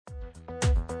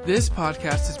This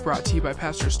podcast is brought to you by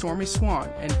Pastor Stormy Swann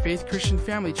and Faith Christian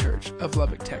Family Church of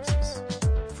Lubbock, Texas.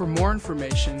 For more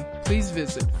information, please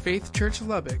visit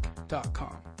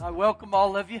faithchurchlubbock.com. I welcome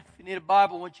all of you. If you need a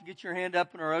Bible, once you get your hand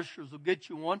up and our ushers will get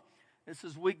you one. This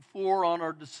is week 4 on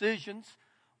our decisions.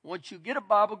 Once you get a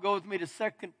Bible, go with me to 2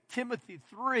 Timothy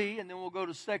 3, and then we'll go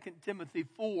to 2 Timothy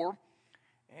 4.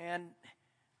 And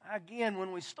again,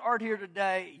 when we start here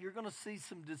today, you're going to see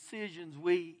some decisions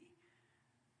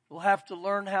we'll have to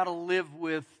learn how to live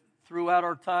with throughout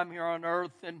our time here on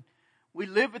earth. And we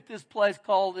live at this place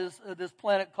called this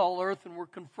planet called Earth, and we're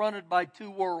confronted by two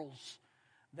worlds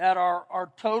that are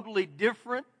totally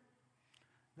different,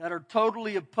 that are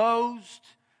totally opposed,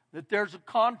 that there's a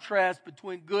contrast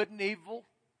between good and evil,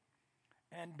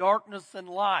 and darkness and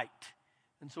light.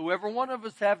 And so every one of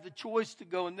us have the choice to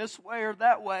go in this way or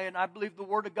that way, and I believe the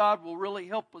Word of God will really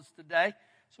help us today.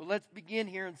 So let's begin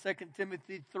here in 2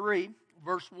 Timothy 3,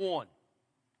 verse 1.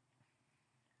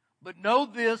 But know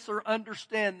this or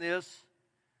understand this,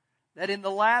 that in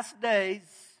the last days,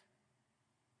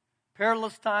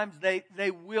 perilous times,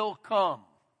 they will come.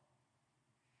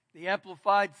 The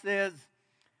Amplified says,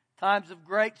 times of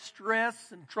great stress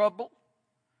and trouble.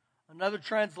 Another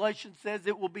translation says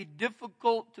it will be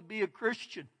difficult to be a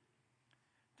Christian.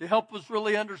 To help us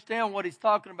really understand what he's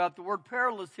talking about, the word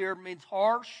perilous here means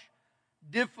harsh,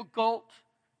 difficult,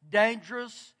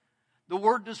 dangerous. The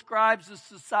word describes a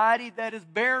society that is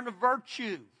barren of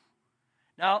virtue.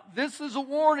 Now, this is a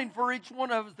warning for each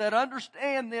one of us that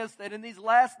understand this, that in these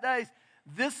last days,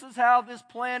 this is how this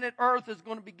planet Earth is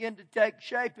going to begin to take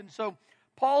shape. And so,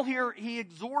 Paul here, he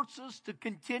exhorts us to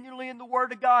continually in the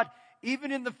Word of God,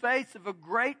 even in the face of a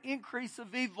great increase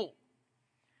of evil.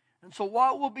 And so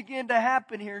what will begin to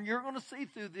happen here, and you're going to see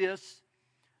through this,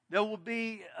 there will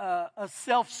be a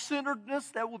self-centeredness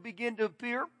that will begin to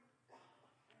appear.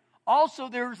 Also,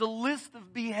 there's a list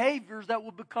of behaviors that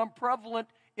will become prevalent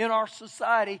in our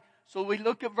society. So we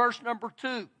look at verse number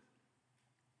 2.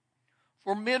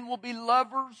 For men will be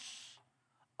lovers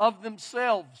of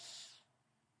themselves.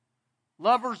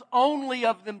 Lovers only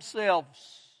of themselves.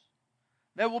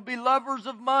 They will be lovers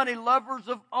of money, lovers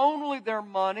of only their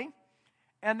money.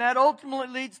 And that ultimately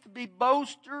leads to be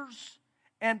boasters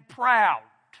and proud.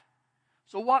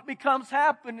 So what becomes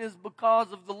happen is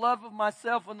because of the love of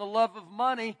myself and the love of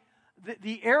money,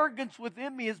 the arrogance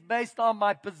within me is based on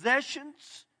my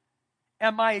possessions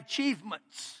and my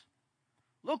achievements.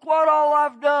 Look what all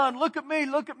I've done. Look at me,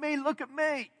 look at me, look at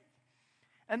me.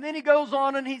 And then he goes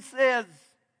on and he says,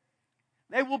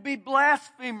 they will be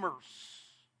blasphemers.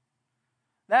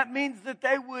 That means that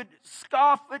they would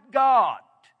scoff at God.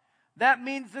 That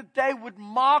means that they would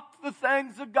mock the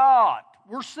things of God.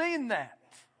 We're seeing that.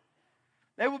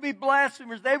 They would be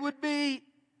blasphemers. They would be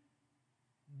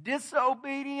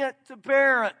disobedient to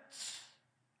parents.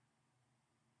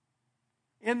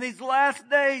 In these last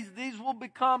days, these will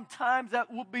become times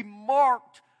that will be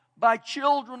marked by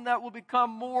children that will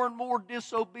become more and more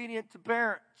disobedient to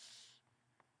parents.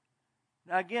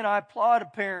 Now again, I applaud a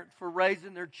parent for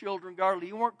raising their children godly.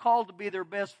 You weren't called to be their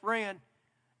best friend.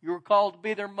 You were called to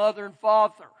be their mother and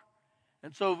father.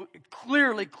 And so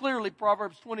clearly,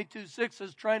 Proverbs 22:6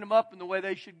 says, train them up in the way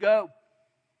they should go.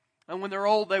 And when they're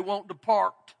old, they won't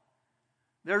depart.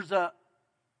 There's a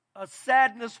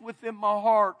sadness within my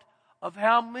heart of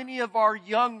how many of our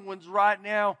young ones right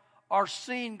now are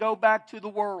seen go back to the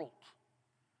world.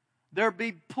 They're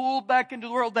being pulled back into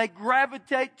the world. They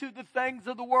gravitate to the things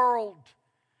of the world.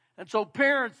 And so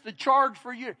parents, the charge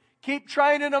for you, keep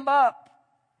training them up.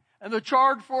 And the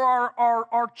charge for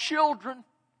our children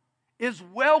is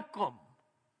welcome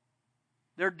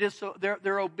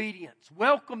their obedience.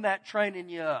 Welcome that training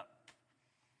you up.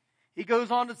 He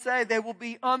goes on to say they will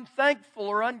be unthankful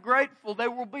or ungrateful. They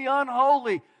will be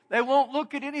unholy. They won't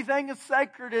look at anything as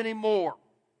sacred anymore.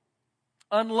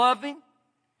 Unloving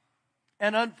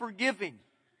and unforgiving.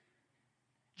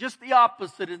 Just the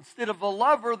opposite. Instead of a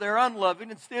lover, they're unloving.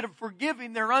 Instead of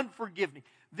forgiving, they're unforgiving.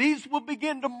 These will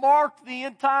begin to mark the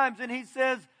end times. And he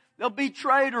says they'll be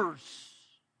traitors.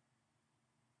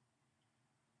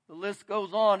 The list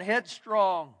goes on.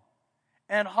 Headstrong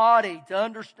and haughty. To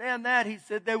understand that, he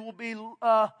said they will be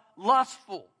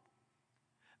lustful.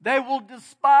 They will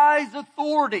despise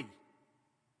authority.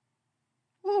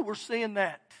 Ooh, we're seeing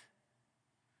that.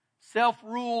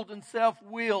 Self-ruled and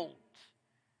self-willed.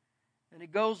 And he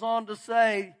goes on to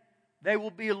say, they will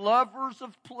be lovers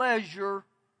of pleasure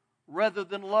rather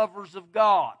than lovers of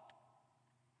God.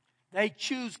 They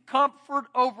choose comfort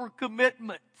over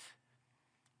commitment.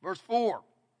 Verse 4,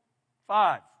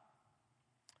 5.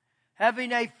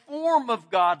 Having a form of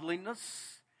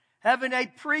godliness, having a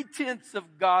pretense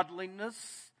of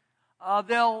godliness,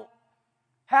 They'll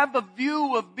have a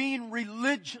view of being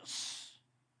religious,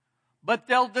 but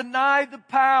they'll deny the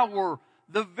power,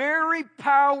 the very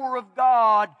power of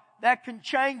God that can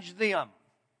change them.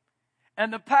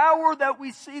 And the power that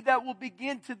we see that will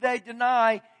begin today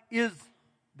deny is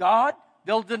God.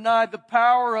 They'll deny the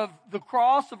power of the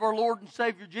cross of our Lord and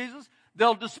Savior Jesus.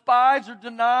 They'll despise or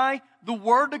deny the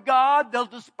Word of God. They'll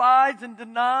despise and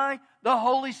deny the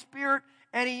Holy Spirit.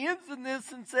 And he ends in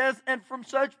this and says, and from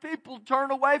such people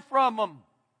turn away from them.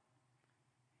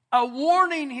 A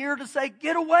warning here to say,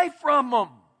 get away from them.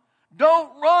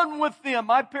 Don't run with them.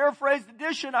 My paraphrased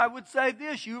edition, I would say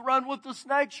this: you run with the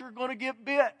snakes, you're going to get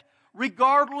bit,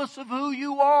 regardless of who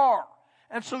you are.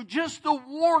 And so just a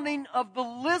warning of the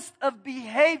list of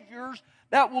behaviors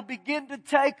that will begin to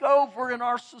take over in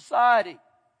our society.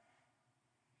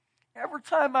 Every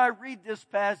time I read this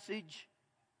passage,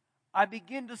 I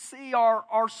begin to see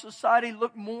our society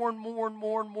look more and more and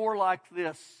more and more like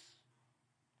this.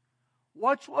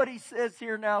 Watch what he says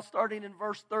here now, starting in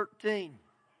verse 13.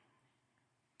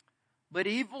 But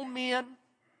evil men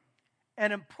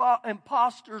and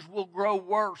impostors will grow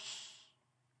worse.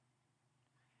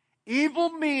 Evil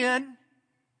men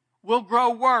will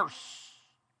grow worse.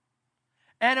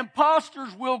 And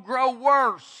impostors will grow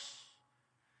worse.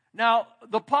 Now,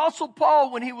 the Apostle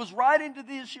Paul, when he was writing to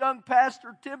this young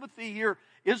pastor Timothy here,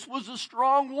 this was a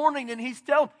strong warning, and he's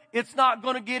telling him it's not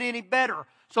going to get any better.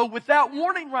 So with that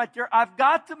warning right there, I've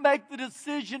got to make the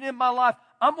decision in my life.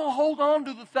 I'm going to hold on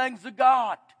to the things of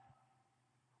God,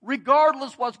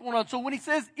 regardless what's going on. So when he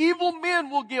says evil men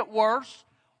will get worse,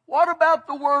 what about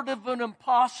the word of an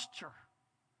impostor?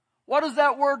 What does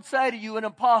that word say to you, an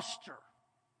impostor?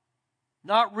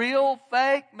 Not real,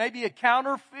 fake, maybe a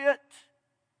counterfeit.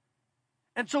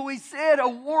 And so he said a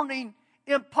warning,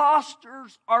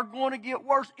 imposters are going to get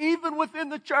worse, even within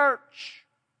the church.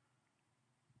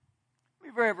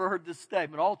 Have you ever heard this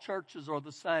statement? All churches are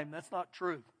the same. That's not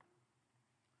true.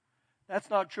 That's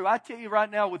not true. I tell you right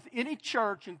now, with any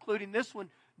church, including this one,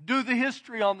 do the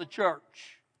history on the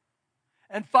church.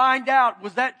 And find out,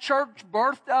 was that church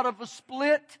birthed out of a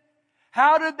split?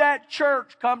 How did that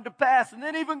church come to pass? And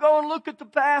then even go and look at the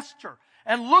pastor.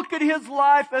 And look at his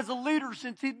life as a leader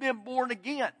since he'd been born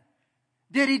again.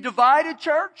 Did he divide a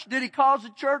church? Did he cause a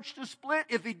church to split?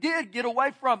 If he did, get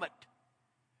away from it.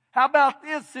 How about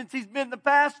this? Since he's been the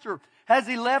pastor, has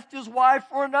he left his wife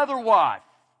for another wife?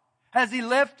 Has he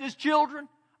left his children?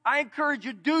 I encourage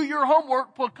you, do your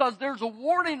homework, because there's a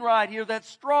warning right here that's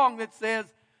strong that says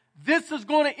this is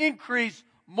going to increase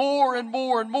more and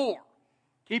more and more.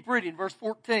 Keep reading, verse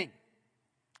 14.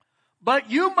 But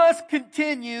you must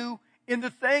continue in the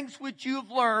things which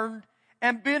you've learned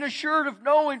and been assured of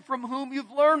knowing from whom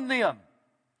you've learned them.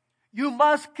 You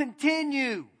must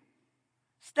continue.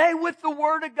 Stay with the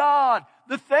Word of God,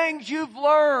 the things you've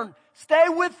learned. Stay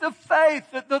with the faith,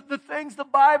 the things the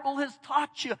Bible has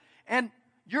taught you. And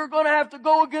you're going to have to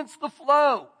go against the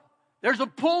flow. There's a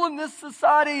pull in this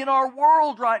society, in our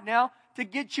world right now, to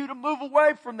get you to move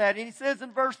away from that. And he says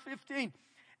in verse 15,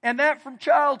 and that from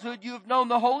childhood you have known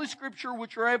the Holy Scripture,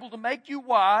 which are able to make you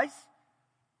wise.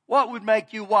 What would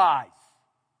make you wise?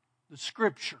 The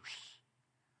Scriptures.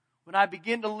 When I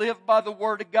begin to live by the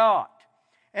Word of God.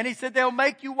 And he said they'll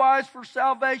make you wise for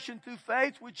salvation through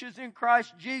faith, which is in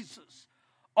Christ Jesus.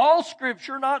 All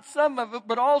Scripture, not some of it,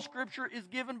 but all Scripture is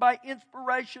given by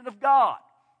inspiration of God.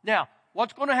 Now,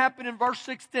 what's going to happen in verse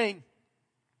 16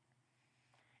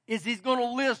 is he's going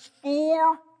to list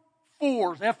 4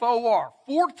 fours, F-O-R.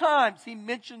 4 times he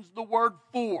mentions the word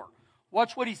for.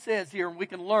 Watch what he says here, and we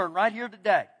can learn right here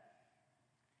today.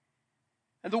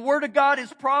 And the Word of God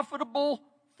is profitable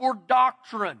for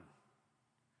doctrine.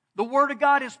 The Word of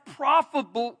God is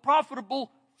profitable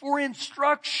for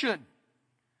instruction.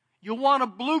 You want a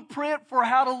blueprint for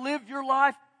how to live your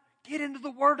life? Get into the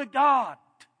Word of God.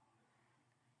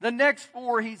 The next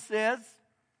 4, he says,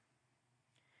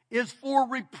 is for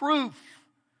reproof.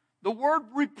 The word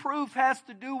reproof has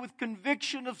to do with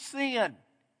conviction of sin.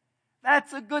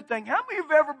 That's a good thing. How many of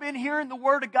you have ever been hearing the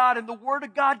Word of God and the Word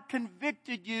of God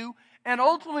convicted you, and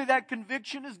ultimately that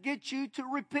conviction is get you to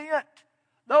repent?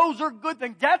 Those are good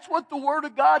things. That's what the Word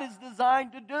of God is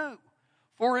designed to do.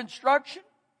 For instruction,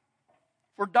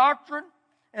 for doctrine,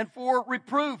 and for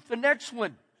reproof. The next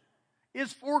one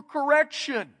is for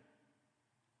correction.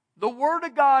 The Word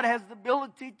of God has the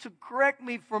ability to correct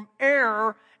me from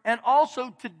error and also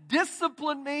to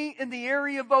discipline me in the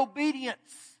area of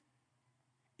obedience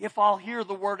if I'll hear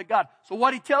the Word of God. So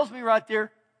what he tells me right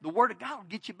there, the Word of God will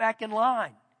get you back in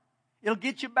line. It'll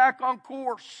get you back on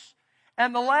course.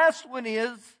 And the last one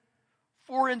is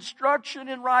for instruction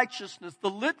in righteousness. The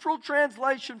literal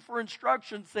translation for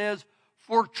instruction says,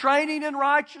 for training in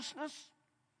righteousness,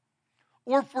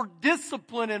 or for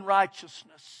discipline in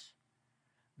righteousness,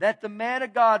 that the man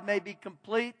of God may be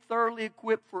complete, thoroughly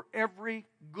equipped for every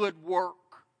good work.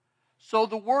 So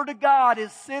the Word of God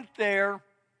is sent there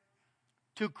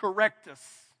to correct us,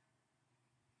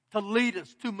 to lead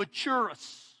us, to mature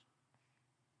us.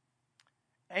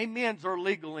 Amens are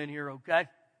legal in here, okay?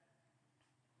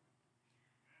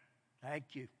 Thank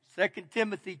you. 2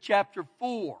 Timothy chapter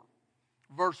 4,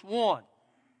 verse 1.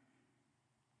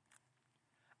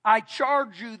 I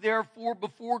charge you, therefore,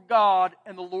 before God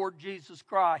and the Lord Jesus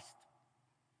Christ.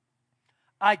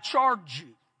 I charge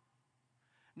you.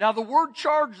 Now, the word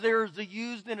charge there is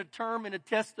used in a term in a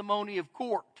testimony of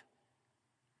court.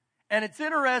 And it's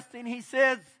interesting, he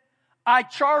says, I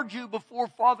charge you before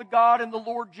Father God and the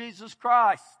Lord Jesus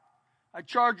Christ. I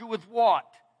charge you with what?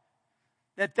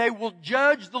 That they will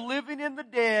judge the living and the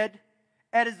dead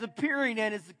at His appearing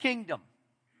and His kingdom.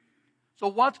 So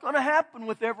what's going to happen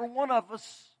with every one of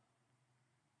us?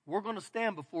 We're going to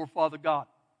stand before Father God.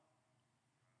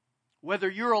 Whether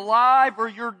you're alive or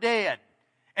you're dead.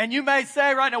 And you may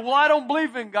say right now, well, I don't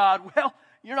believe in God. Well,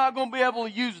 you're not going to be able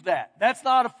to use that. That's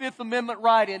not a Fifth Amendment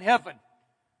right in heaven.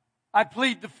 I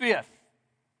plead the Fifth.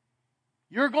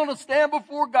 You're going to stand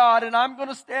before God, and I'm going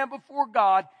to stand before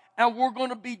God, and we're going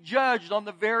to be judged on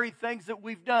the very things that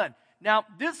we've done. Now,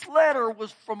 this letter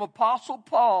was from Apostle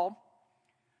Paul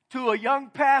to a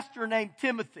young pastor named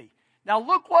Timothy. Now,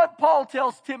 look what Paul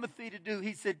tells Timothy to do.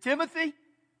 He said, Timothy,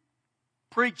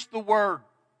 preach the Word.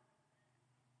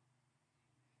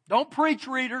 Don't preach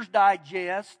Reader's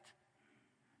Digest.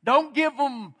 Don't give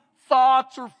them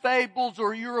thoughts or fables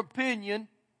or your opinion.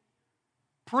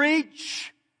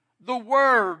 Preach the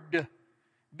Word.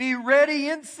 Be ready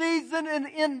in season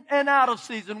and out of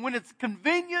season, when it's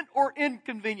convenient or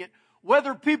inconvenient.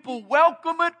 Whether people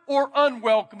welcome it or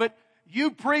unwelcome it,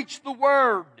 you preach the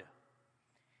Word.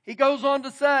 He goes on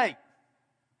to say,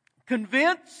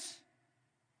 convince,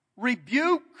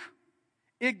 rebuke,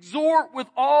 exhort with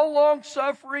all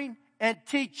long-suffering and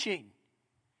teaching.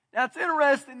 Now it's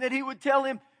interesting that he would tell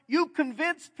him, you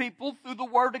convince people through the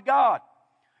Word of God.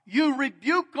 You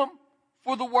rebuke them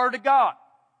for the Word of God.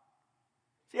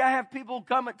 See, I have people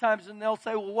come at times and they'll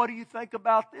say, well, what do you think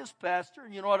about this, Pastor?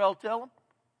 And you know what I'll tell them?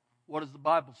 What does the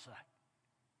Bible say?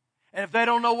 And if they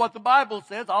don't know what the Bible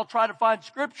says, I'll try to find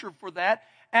Scripture for that.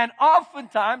 And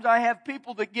oftentimes I have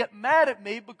people that get mad at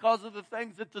me because of the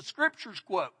things that the Scriptures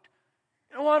quote.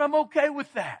 You know what? I'm okay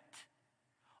with that.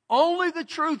 Only the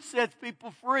truth sets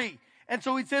people free. And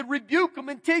so he said, rebuke them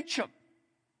and teach them.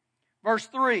 Verse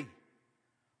 3.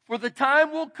 For the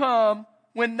time will come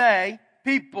when they,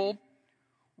 people,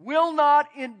 will not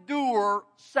endure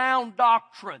sound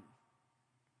doctrine.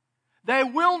 They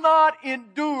will not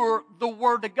endure the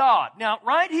Word of God. Now,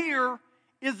 right here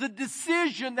is a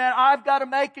decision that I've got to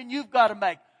make and you've got to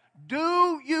make.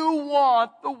 Do you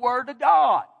want the Word of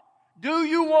God? Do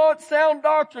you want sound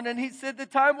doctrine? And he said the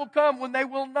time will come when they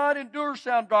will not endure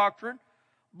sound doctrine,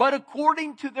 but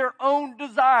according to their own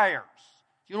desires.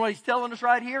 You know what he's telling us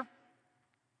right here?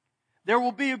 There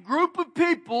will be a group of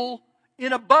people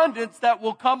in abundance that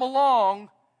will come along,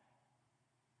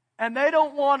 and they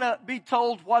don't want to be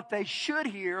told what they should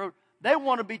hear. They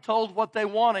want to be told what they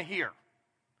want to hear.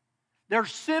 Their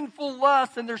sinful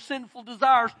lusts and their sinful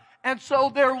desires. And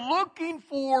so they're looking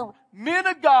for men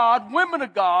of God, women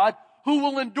of God, who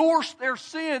will endorse their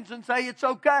sins and say it's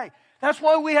okay. That's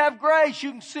why we have grace.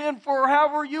 You can sin for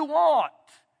however you want.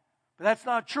 But that's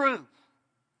not true.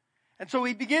 And so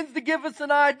he begins to give us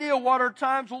an idea of what our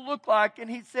times will look like. And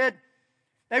he said,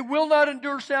 they will not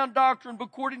endure sound doctrine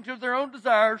according to their own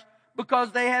desires,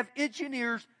 because they have itching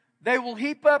ears. They will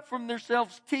heap up from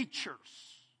themselves teachers.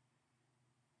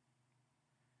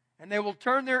 And they will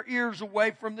turn their ears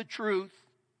away from the truth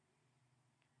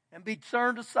and be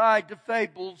turned aside to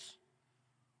fables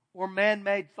or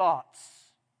man-made thoughts.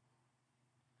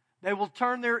 They will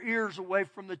turn their ears away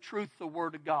from the truth, the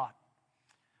Word of God.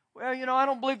 Well, you know, I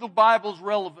don't believe the Bible's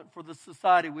relevant for the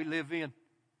society we live in.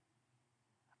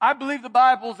 I believe the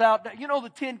Bible's out there. You know, the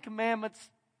Ten Commandments,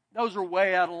 those are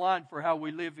way out of line for how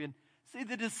we live in. See,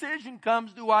 the decision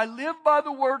comes, do I live by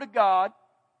the Word of God,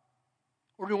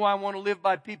 or do I want to live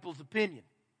by people's opinion?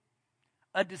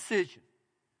 A decision.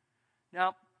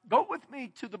 Now, go with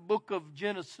me to the book of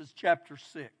Genesis chapter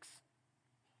 6.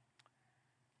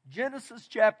 Genesis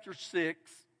chapter 6.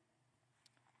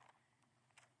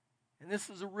 And this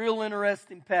is a real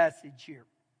interesting passage here.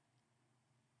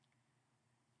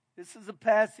 This is a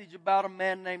passage about a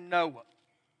man named Noah.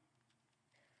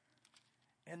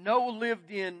 And Noah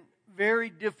lived in very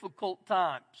difficult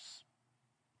times.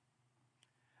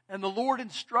 And the Lord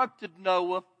instructed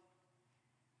Noah.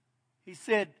 He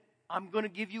said, I'm going to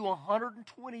give you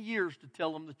 120 years to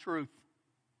tell them the truth.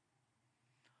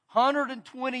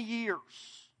 120 years.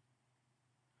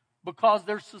 Because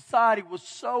their society was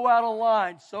so out of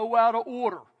line, so out of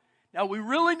order. Now we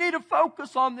really need to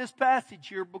focus on this passage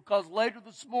here, because later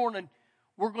this morning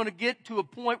we're going to get to a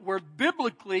point where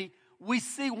biblically we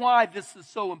see why this is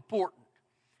so important.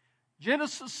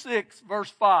 Genesis 6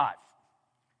 verse 5.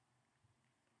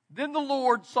 Then the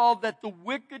Lord saw that the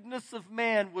wickedness of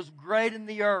man was great in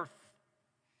the earth.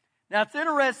 Now it's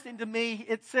interesting to me,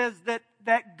 it says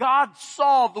that God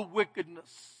saw the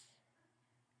wickedness.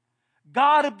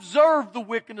 God observed the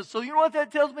wickedness. So you know what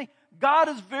that tells me? God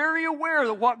is very aware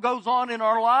of what goes on in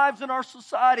our lives and our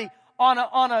society on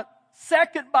a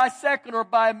second by second or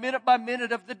by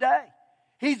minute of the day.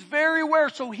 He's very aware.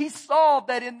 So he saw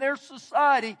that in their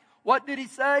society, what did he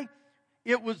say?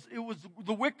 It was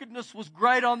the wickedness was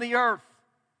great on the earth.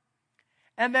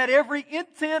 And that every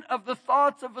intent of the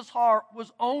thoughts of his heart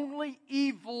was only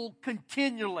evil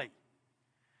continually.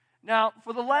 Now,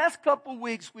 for the last couple of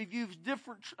weeks, we've used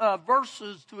different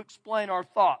verses to explain our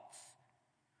thoughts.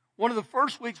 One of the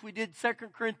first weeks we did 2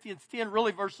 Corinthians 10,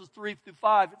 really verses 3 through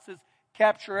 5. It says,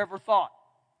 capture every thought.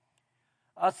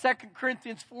 2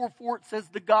 Corinthians 4:4, it says,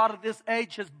 the God of this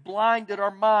age has blinded our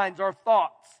minds, our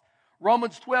thoughts.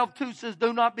 Romans 12:2 says,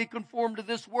 do not be conformed to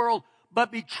this world,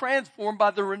 but be transformed by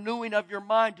the renewing of your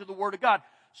mind to the Word of God.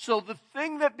 So the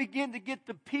thing that began to get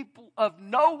the people of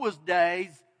Noah's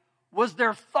days was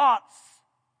their thoughts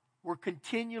were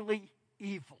continually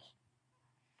evil.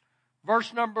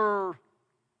 Verse number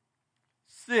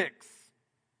 6.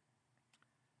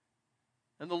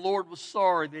 And the Lord was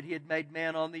sorry that he had made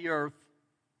man on the earth,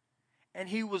 and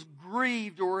he was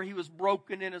grieved, or he was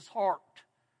broken in his heart.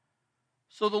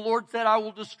 So the Lord said, I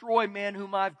will destroy man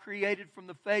whom I have created from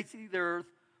the face of the earth,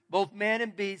 both man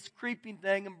and beast, creeping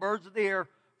thing, and birds of the air,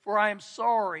 for I am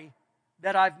sorry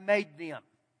that I've made them.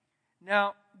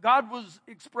 Now, God was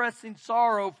expressing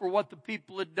sorrow for what the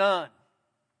people had done.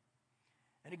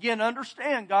 And again,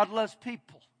 understand, God loves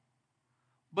people.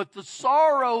 But the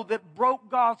sorrow that broke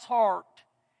God's heart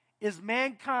is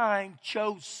mankind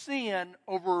chose sin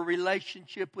over a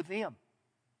relationship with Him.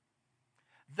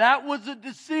 That was a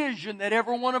decision that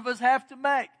every one of us have to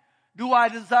make. Do I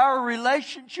desire a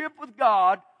relationship with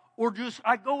God, or just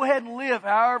I go ahead and live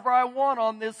however I want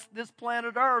on this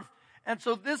planet Earth? And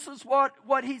so this is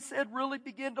what he said really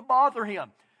began to bother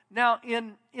him. Now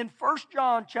in 1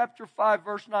 John chapter 5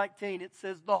 verse 19, it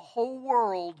says the whole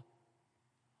world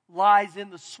lies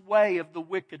in the sway of the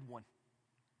wicked one.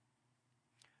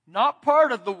 Not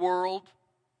part of the world.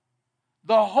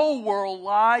 The whole world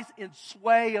lies in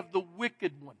sway of the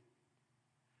wicked one.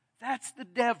 That's the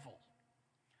devil.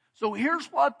 So here's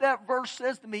what that verse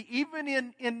says to me. Even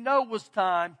in Noah's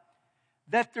time,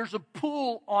 that there's a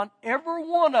pull on every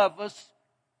one of us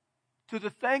to the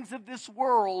things of this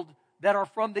world that are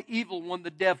from the evil one, the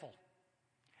devil.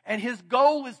 And his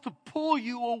goal is to pull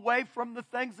you away from the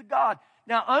things of God.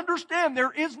 Now understand,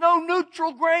 there is no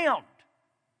neutral ground.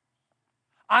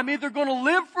 I'm either going to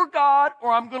live for God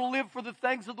or I'm going to live for the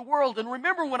things of the world. And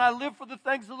remember, when I live for the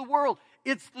things of the world,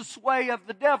 it's the sway of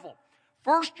the devil.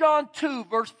 1 John 2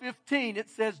 verse 15, it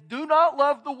says, do not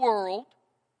love the world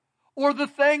or the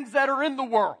things that are in the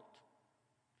world.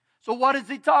 So what is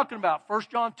he talking about? 1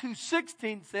 John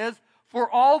 2:16 says,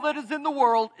 for all that is in the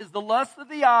world is the lust of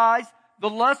the eyes, the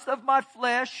lust of my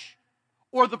flesh,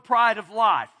 or the pride of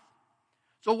life.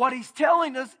 So what he's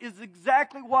telling us is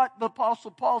exactly what the Apostle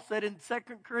Paul said in 2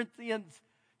 Corinthians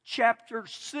chapter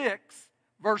 6,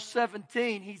 verse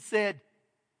 17. He said,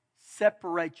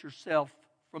 separate yourself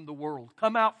from the world.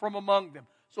 Come out from among them.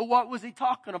 So what was he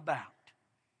talking about?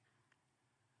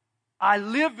 I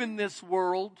live in this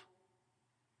world.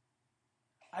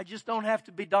 I just don't have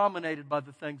to be dominated by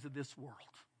the things of this world.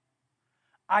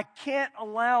 I can't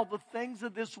allow the things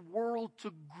of this world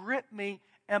to grip me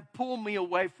and pull me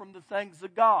away from the things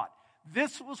of God.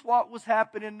 This was what was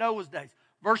happening in Noah's days.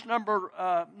 Verse number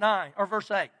 9, or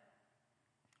verse 8.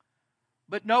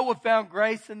 But Noah found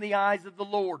grace in the eyes of the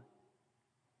Lord.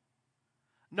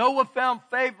 Noah found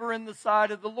favor in the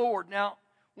sight of the Lord. Now,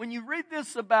 when you read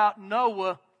this about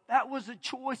Noah, that was a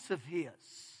choice of his.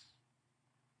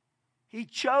 He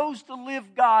chose to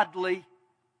live godly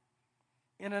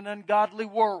in an ungodly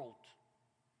world.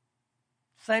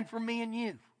 Same for me and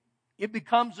you. It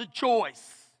becomes a choice.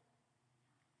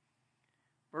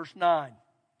 Verse 9.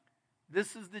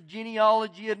 This is the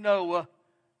genealogy of Noah.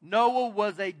 Noah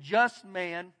was a just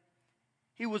man.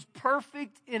 He was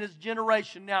perfect in his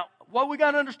generation. Now, what we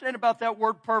got to understand about that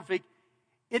word perfect,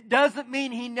 it doesn't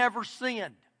mean he never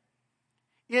sinned.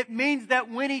 It means that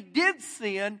when he did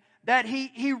sin, that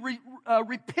he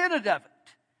repented of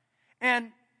it.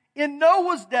 And in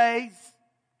Noah's days,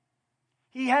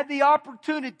 he had the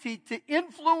opportunity to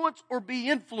influence or be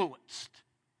influenced.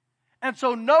 And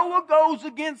so Noah goes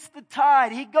against the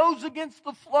tide. He goes against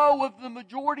the flow of the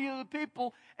majority of the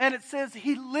people. And it says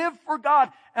he lived for God.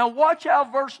 And watch how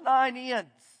verse 9 ends.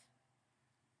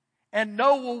 And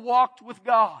Noah walked with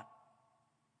God.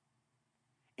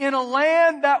 In a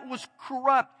land that was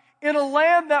corrupt. In a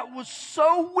land that was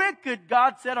so wicked,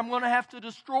 God said, I'm going to have to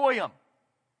destroy them.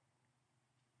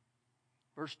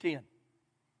 Verse 10.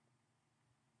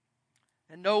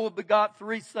 And Noah begot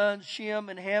 3 sons, Shem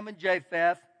and Ham and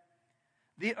Japheth.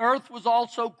 The earth was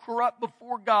also corrupt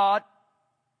before God,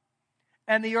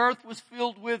 and the earth was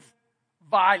filled with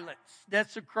violence,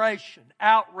 desecration,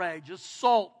 outrage,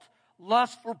 assault,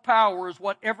 lust for power is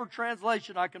what every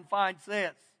translation I can find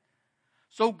says.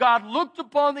 So God looked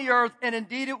upon the earth, and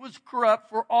indeed it was corrupt,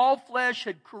 for all flesh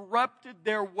had corrupted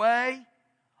their way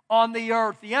on the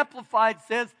earth. The Amplified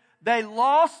says they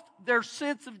lost their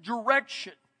sense of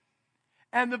direction,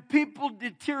 and the people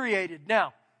deteriorated.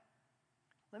 Now,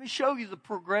 let me show you the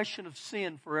progression of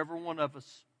sin for every one of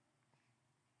us.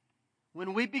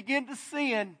 When we begin to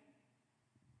sin,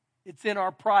 it's in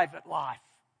our private life.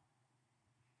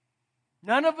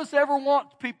 None of us ever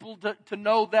want people to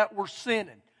know that we're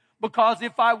sinning. Because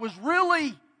if I was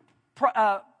really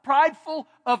prideful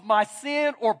of my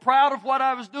sin or proud of what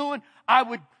I was doing,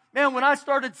 when I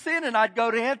started sinning, I'd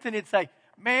go to Anthony and say,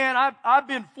 man, I've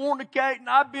been fornicating,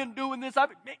 I've been doing this.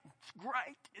 It's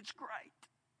great, it's great.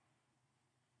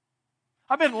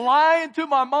 I've been lying to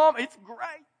my mom. It's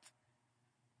great.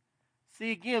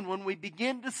 See, again, when we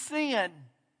begin to sin,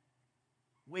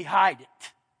 we hide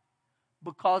it.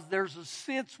 Because there's a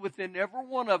sense within every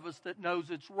one of us that knows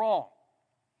it's wrong.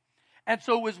 And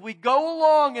so as we go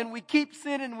along and we keep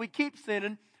sinning,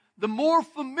 the more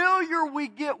familiar we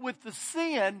get with the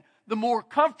sin, the more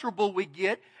comfortable we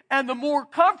get. And the more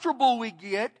comfortable we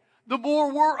get, the more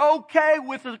we're okay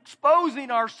with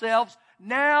exposing ourselves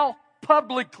now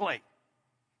publicly.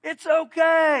 It's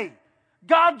okay.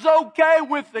 God's okay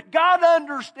with it. God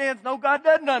understands. No, God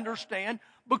doesn't understand.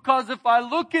 Because if I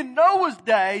look in Noah's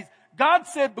days, God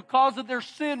said because of their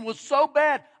sin was so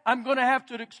bad, I'm going to have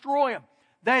to destroy them.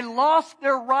 They lost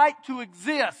their right to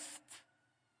exist.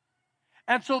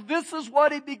 And so this is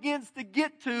what he begins to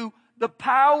get to, the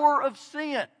power of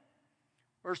sin.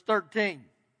 Verse 13.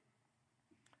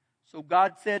 So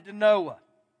God said to Noah,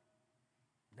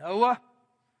 Noah,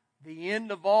 the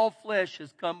end of all flesh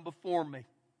has come before me.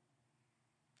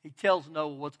 He tells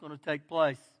Noah what's going to take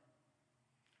place.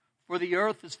 For the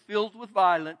earth is filled with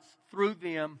violence through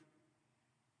them,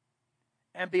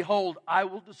 and behold, I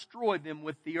will destroy them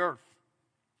with the earth.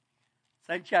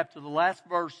 Same chapter, the last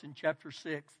verse in chapter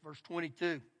 6, verse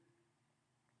 22.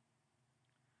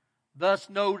 Thus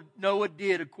Noah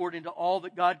did according to all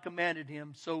that God commanded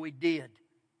him, so he did.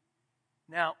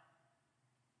 Now,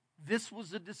 this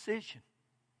was a decision.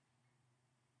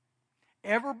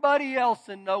 Everybody else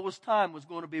in Noah's time was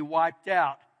going to be wiped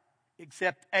out,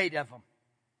 except 8 of them.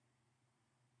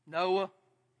 Noah,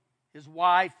 his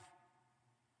wife,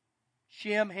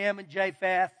 Shem, Ham, and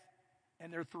Japheth,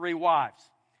 and their 3 wives.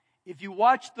 If you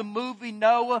watch the movie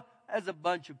Noah, that's a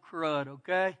bunch of crud,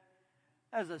 okay?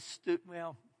 That's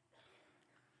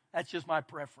that's just my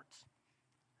preference.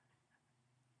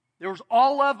 There was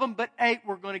all of them, but 8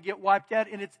 were going to get wiped out.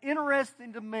 And it's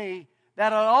interesting to me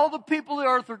that all the people of the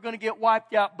earth are going to get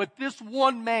wiped out, but this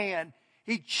one man,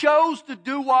 he chose to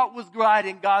do what was right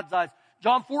in God's eyes.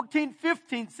 John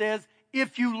 14:15 says,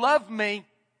 if you love me,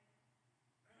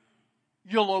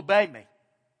 you'll obey me.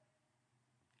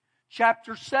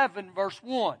 Chapter 7, verse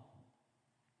 1.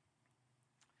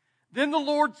 Then the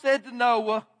Lord said to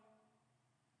Noah,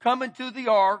 come into the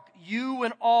ark, you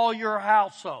and all your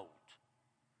household,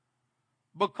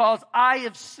 because I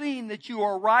have seen that you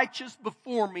are righteous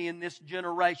before me in this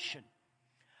generation.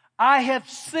 I have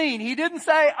seen. He didn't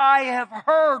say, I have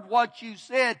heard what you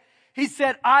said. He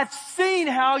said, I've seen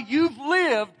how you've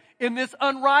lived in this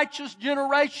unrighteous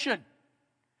generation.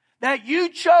 That you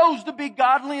chose to be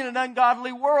godly in an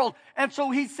ungodly world. And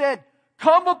so he said,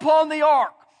 come upon the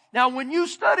ark. Now when you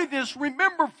study this,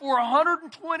 remember for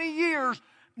 120 years,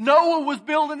 Noah was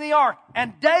building the ark.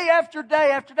 And day after day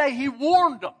after day, he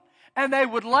warned them. And they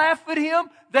would laugh at him.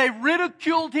 They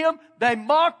ridiculed him. They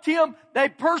mocked him. They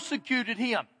persecuted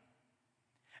him.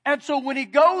 And so when he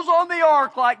goes on the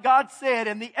ark, like God said,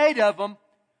 and the 8 of them,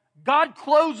 God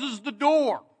closes the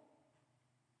door.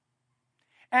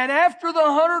 And after the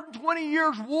 120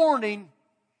 years warning,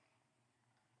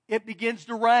 it begins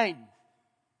to rain.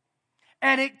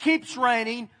 And it keeps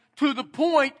raining to the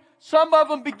point some of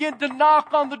them begin to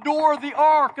knock on the door of the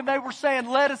ark and they were saying,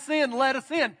 let us in, let us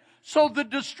in. So the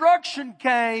destruction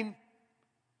came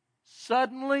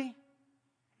suddenly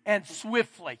and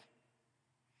swiftly.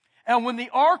 And when the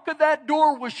ark of that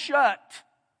door was shut,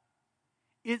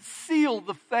 it sealed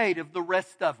the fate of the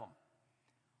rest of them.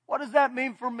 What does that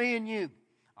mean for me and you?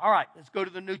 All right, let's go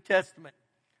to the New Testament,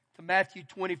 to Matthew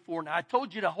 24. Now, I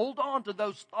told you to hold on to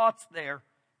those thoughts there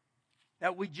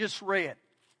that we just read.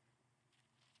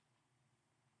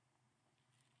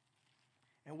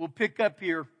 And we'll pick up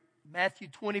here, Matthew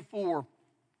 24,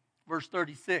 verse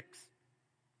 36.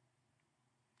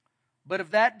 But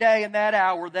of that day and that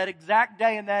hour, that exact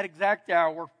day and that exact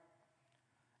hour,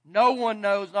 no one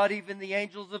knows, not even the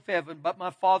angels of heaven, but my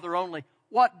Father only.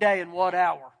 What day and what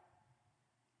hour?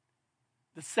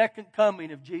 The second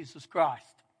coming of Jesus Christ.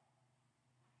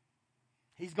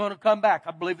 He's going to come back.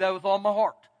 I believe that with all my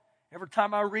heart. Every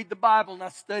time I read the Bible and I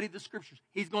study the Scriptures,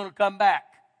 He's going to come back.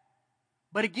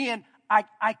 But again,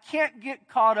 I can't get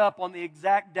caught up on the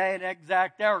exact day and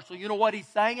exact hour. So you know what He's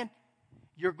saying?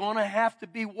 You're going to have to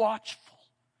be watchful.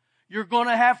 You're going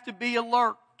to have to be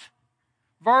alert.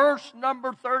 Verse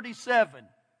number 37.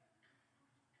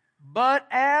 But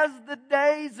as the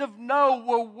days of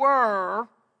Noah were,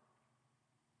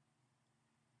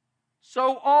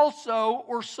 so also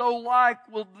or so like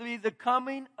will be the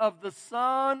coming of the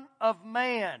Son of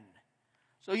Man.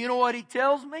 So you know what He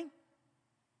tells me?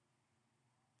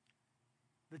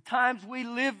 The times we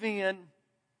live in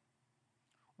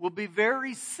will be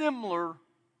very similar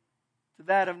to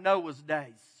that of Noah's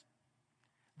days.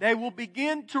 They will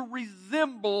begin to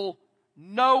resemble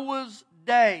Noah's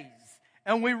days.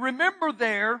 And we remember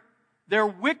there their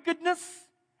wickedness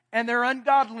and their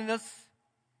ungodliness,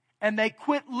 and they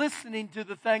quit listening to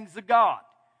the things of God.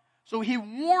 So He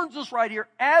warns us right here,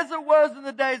 as it was in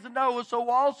the days of Noah, so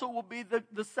also will be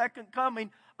the second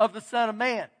coming of the Son of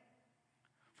Man.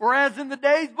 For as in the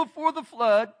days before the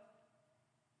flood,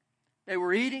 they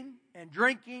were eating and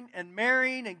drinking and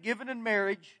marrying and giving in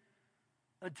marriage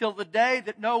until the day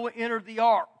that Noah entered the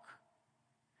ark.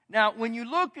 Now, when you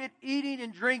look at eating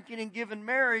and drinking and giving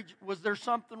marriage, was there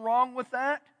something wrong with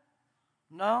that?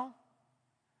 No.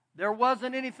 There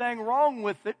wasn't anything wrong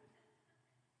with it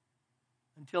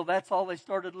until that's all they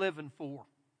started living for.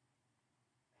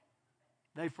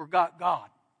 They forgot God.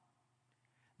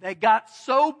 They got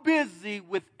so busy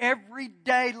with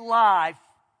everyday life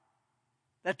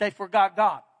that they forgot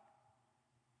God.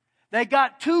 They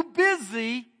got too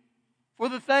busy for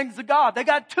the things of God. They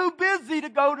got too busy to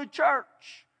go to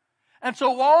church. And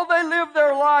so all they lived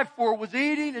their life for was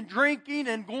eating and drinking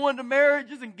and going to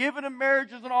marriages and giving in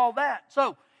marriages and all that.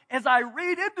 So as I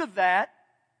read into that,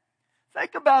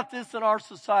 think about this in our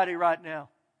society right now.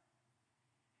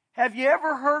 Have you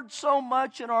ever heard so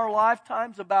much in our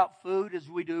lifetimes about food as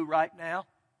we do right now?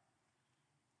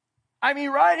 I mean,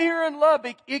 right here in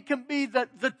Lubbock, it can be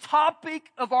the topic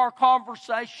of our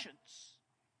conversations.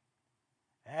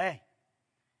 Hey,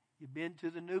 you been to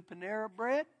the new Panera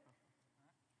Bread?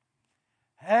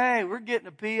 Hey, we're getting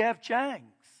a P.F. Chang's.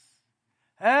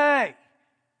 Hey,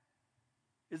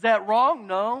 is that wrong?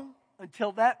 No,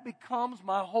 until that becomes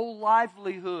my whole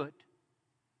livelihood.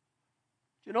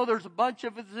 You know, there's a bunch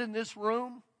of us in this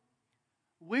room.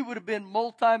 We would have been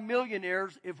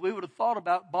multimillionaires if we would have thought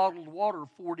about bottled water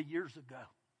 40 years ago.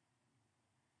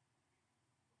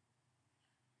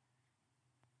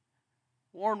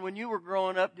 Warren, when you were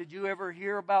growing up, did you ever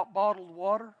hear about bottled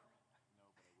water?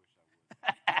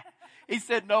 He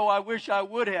said, no, I wish I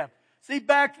would have. See,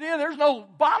 back then, there's no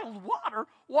bottled water.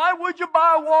 Why would you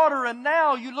buy water? And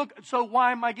now you look, so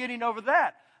why am I getting over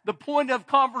that? The point of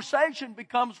conversation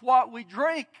becomes what we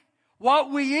drink, what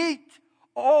we eat.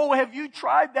 Oh, have you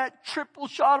tried that triple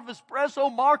shot of espresso,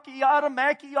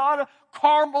 macchiato,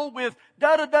 caramel with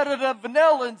da-da-da-da-da,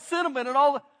 vanilla and cinnamon and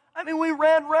all that? I mean, we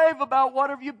ran rave about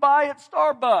whatever you buy at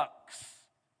Starbucks.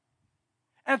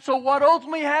 And so what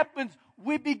ultimately happens,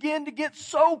 we begin to get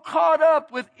so caught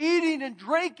up with eating and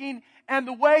drinking and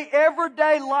the way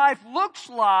everyday life looks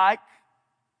like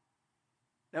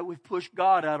that we've pushed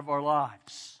God out of our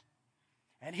lives.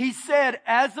 And He said,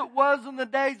 as it was in the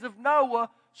days of Noah,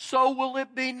 so will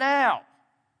it be now.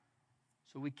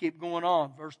 So we keep going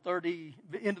on. Verse 30,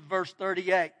 into verse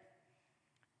 38.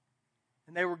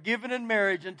 And they were given in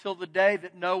marriage until the day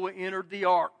that Noah entered the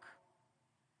ark.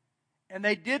 And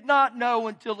they did not know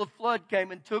until the flood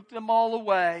came and took them all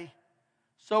away.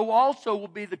 So also will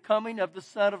be the coming of the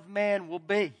Son of Man will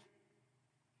be.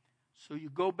 So you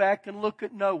go back and look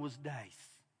at Noah's days.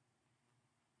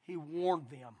 He warned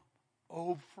them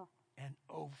over and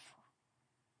over.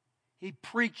 He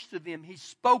preached to them. He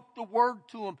spoke the word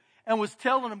to them and was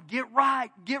telling them, get right,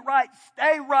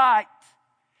 stay right.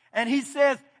 And he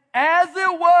says, as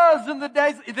it was in the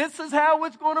days, this is how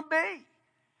it's going to be.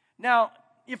 Now,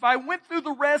 if I went through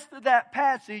the rest of that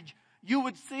passage, you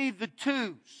would see the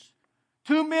twos.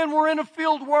 2 men were in a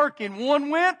field working. One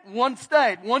went, one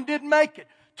stayed. One didn't make it.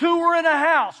 2 were in a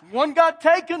house. One got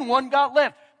taken, one got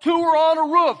left. 2 were on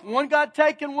a roof. One got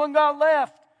taken, one got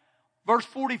left. Verse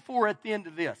 44 at the end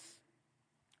of this.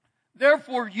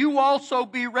 Therefore, you also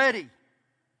be ready.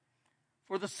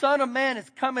 For the Son of Man is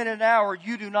coming at an hour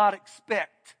you do not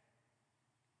expect.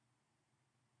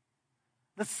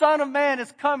 The Son of Man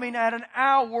is coming at an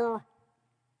hour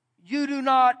you do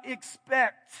not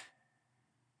expect.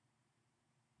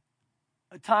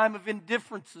 A time of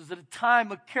indifferences, at a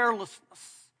time of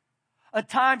carelessness. At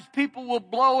times people will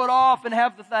blow it off and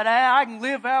have the thought, I can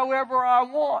live however I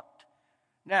want.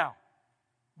 Now,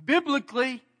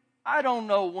 biblically, I don't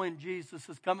know when Jesus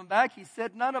is coming back. He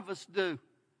said none of us do.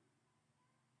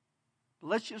 But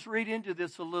let's just read into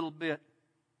this a little bit.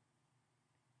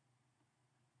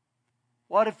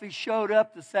 What if he showed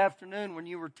up this afternoon when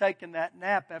you were taking that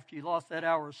nap after you lost that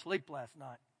hour of sleep last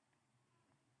night?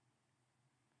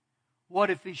 What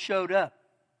if he showed up?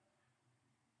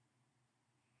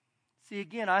 See,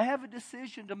 again, I have a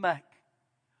decision to make.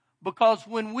 Because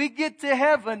when we get to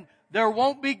heaven, there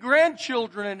won't be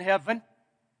grandchildren in heaven.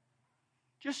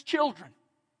 Just children.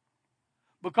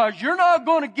 Because you're not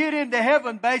going to get into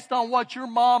heaven based on what your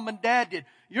mom and dad did.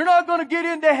 You're not going to get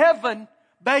into heaven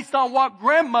based on what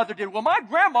grandmother did. Well, my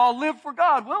grandma lived for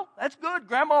God. Well, that's good.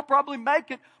 Grandma will probably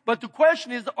make it. But the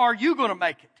question is, are you going to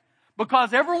make it?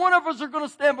 Because every one of us are going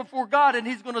to stand before God and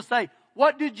He's going to say,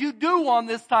 what did you do on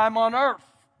this time on earth?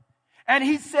 And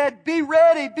He said, be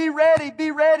ready, be ready,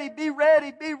 be ready, be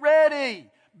ready, be ready.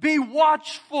 Be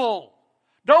watchful.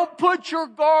 Don't put your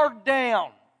guard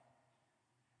down.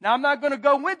 Now, I'm not going to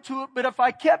go into it, but if I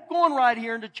kept going right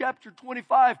here into chapter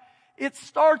 25, it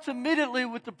starts immediately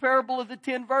with the parable of the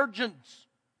 10 virgins.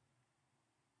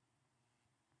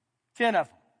 10 of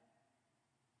them.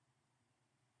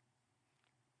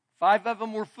 5 of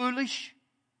them were foolish.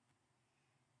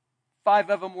 5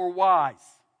 of them were wise.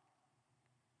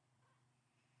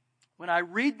 When I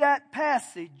read that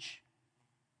passage,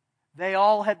 they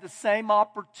all had the same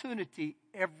opportunity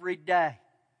every day.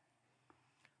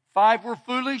 5 were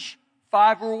foolish,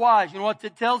 5 were wise. You know what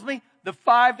that tells me? The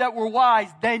 5 that were wise,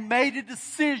 they made a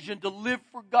decision to live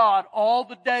for God all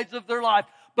the days of their life.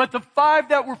 But the 5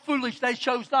 that were foolish, they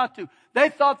chose not to. They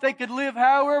thought they could live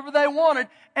however they wanted.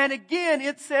 And again,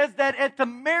 it says that at the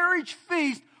marriage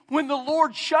feast, when the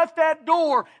Lord shut that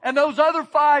door and those other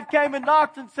 5 came and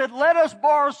knocked and said, let us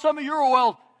borrow some of your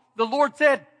oil, the Lord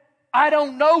said, I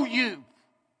don't know you.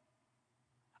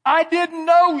 I didn't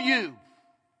know you.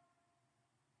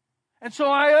 And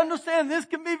so I understand this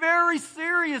can be very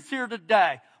serious here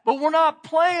today. But we're not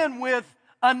playing with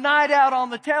a night out on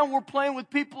the town. We're playing with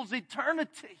people's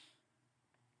eternity.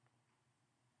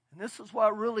 And this is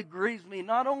what really grieves me,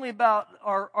 not only about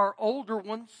our older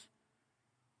ones,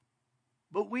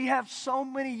 but we have so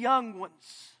many young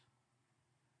ones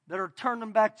that are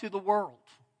turning back to the world.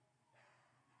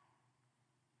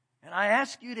 And I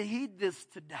ask you to heed this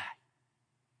today.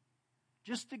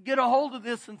 Just to get a hold of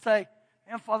this and say,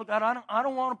 man, Father God, I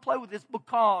don't want to play with this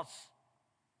because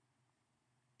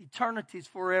eternity is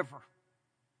forever.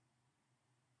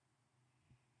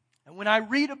 And when I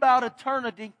read about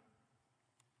eternity,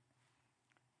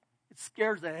 it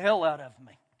scares the hell out of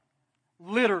me.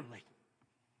 Literally.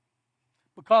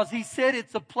 Because He said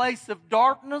it's a place of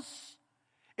darkness.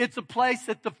 It's a place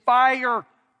that the fire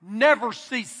never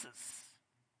ceases.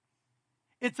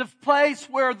 It's a place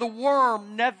where the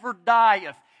worm never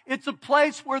dieth. It's a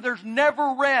place where there's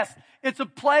never rest. It's a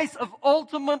place of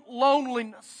ultimate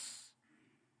loneliness.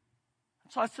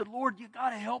 And so I said, Lord, you got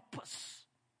to help us.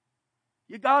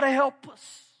 You got to help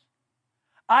us.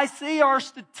 I see our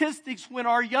statistics when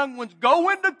our young ones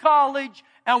go into college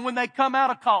and when they come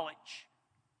out of college.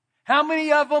 How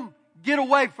many of them get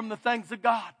away from the things of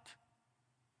God?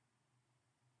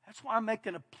 That's why I'm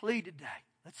making a plea today.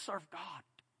 Let's serve God.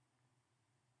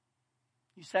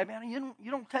 You say, man, you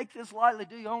don't take this lightly,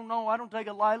 do you? Oh, no, I don't take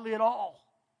it lightly at all.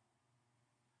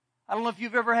 I don't know if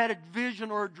you've ever had a vision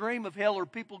or a dream of hell or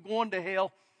people going to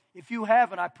hell. If you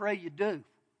haven't, I pray you do.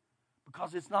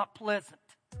 Because it's not pleasant.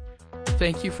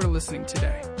 Thank you for listening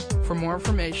today. For more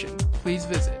information, please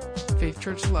visit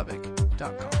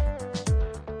faithchurchlubbock.com.